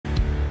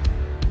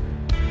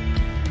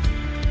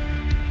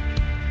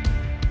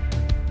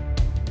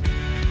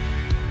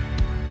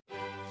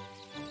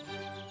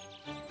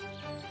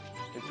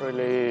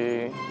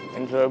really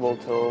enjoyable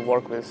to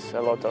work with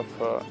a lot of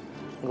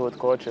good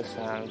coaches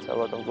and a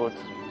lot of good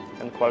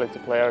and quality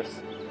players.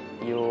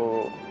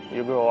 You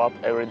grow up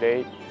every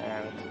day,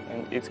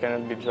 and it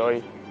cannot be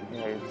joy.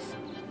 It's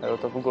a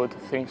lot of good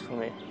things for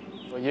me.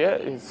 Yeah,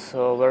 it's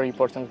a very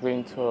important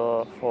win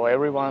for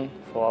everyone,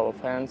 for our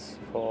fans,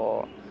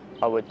 for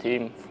our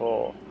team,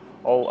 for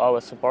all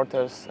our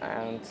supporters,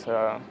 and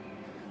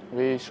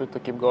we should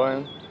keep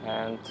going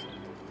and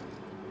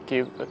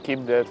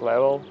keep that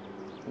level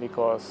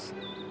because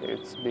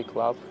it's big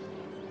club.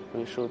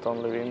 We should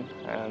only win,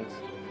 and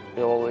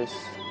we always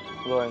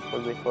going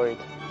for it.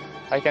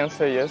 I can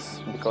say yes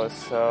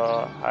because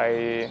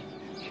I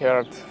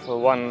heard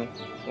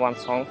one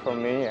song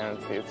from me, and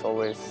it's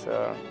always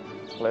a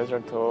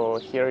pleasure to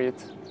hear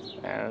it,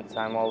 and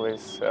I'm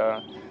always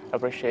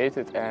appreciate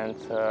it, and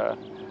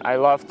I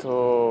love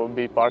to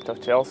be part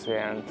of Chelsea,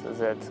 and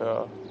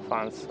that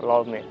fans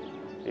love me.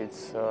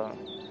 It's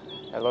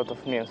a lot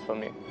of means for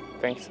me.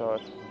 Thanks a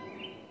lot.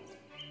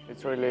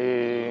 It's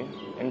really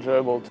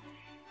enjoyable.